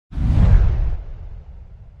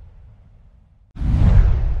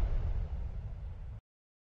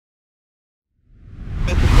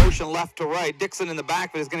motion left to right. Dixon in the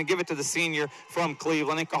back, but is going to give it to the senior from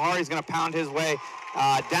Cleveland. And Kahari's going to pound his way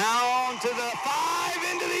down to the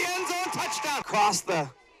 5, into the end zone, touchdown. Across the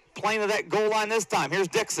plane of that goal line this time. Here's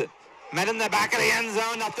Dixon. Met in the back of the end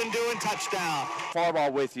zone, nothing doing, touchdown. Far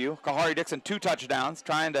ball with you. Kahari Dixon, 2 touchdowns,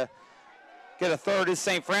 trying to get a third is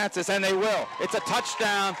St. Francis, and they will. It's a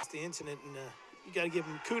touchdown. It's the incident, and you got to give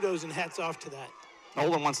him kudos and hats off to that.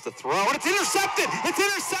 Nolan wants to throw, and it's intercepted. It's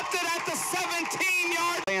intercepted at the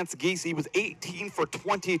 17-yard. Lance Giese was 18 for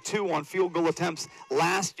 22 on field goal attempts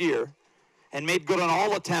last year and made good on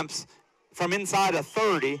all attempts from inside of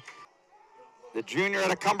 30. The junior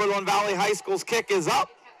out of Cumberland Valley High School's kick is up.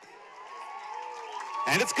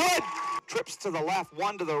 And it's good. Trips to the left,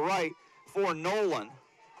 1 to the right for Nolan.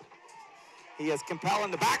 He has Compel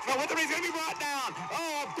in the backfield with him. He's going to be brought down.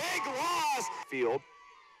 Oh, big loss. Field.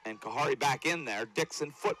 And Kahari back in there. Dixon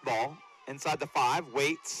football inside the 5.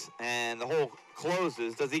 Waits. And the hole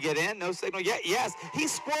closes. Does he get in? No signal yet. Yes. He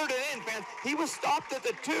squirted in, fans. He was stopped at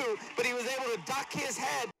the 2, but he was able to duck his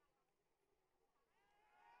head.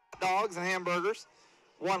 Dogs and hamburgers.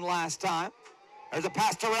 One last time. There's a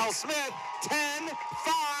pass to Terrell Smith. 10-5,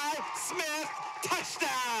 Smith,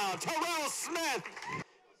 touchdown, Terrell Smith.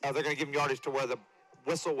 They're going to give him yardage to where the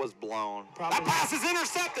whistle was blown. That pass is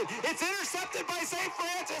intercepted. It's intercepted by St.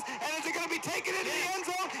 Francis, and is it going to be taken into the end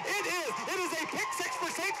zone? It is. It is a pick 6 for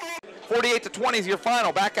St. Francis. 48-20 is your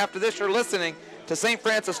final. Back after this, you're listening to St.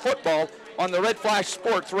 Francis football on the Red Flash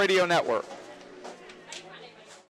Sports Radio Network.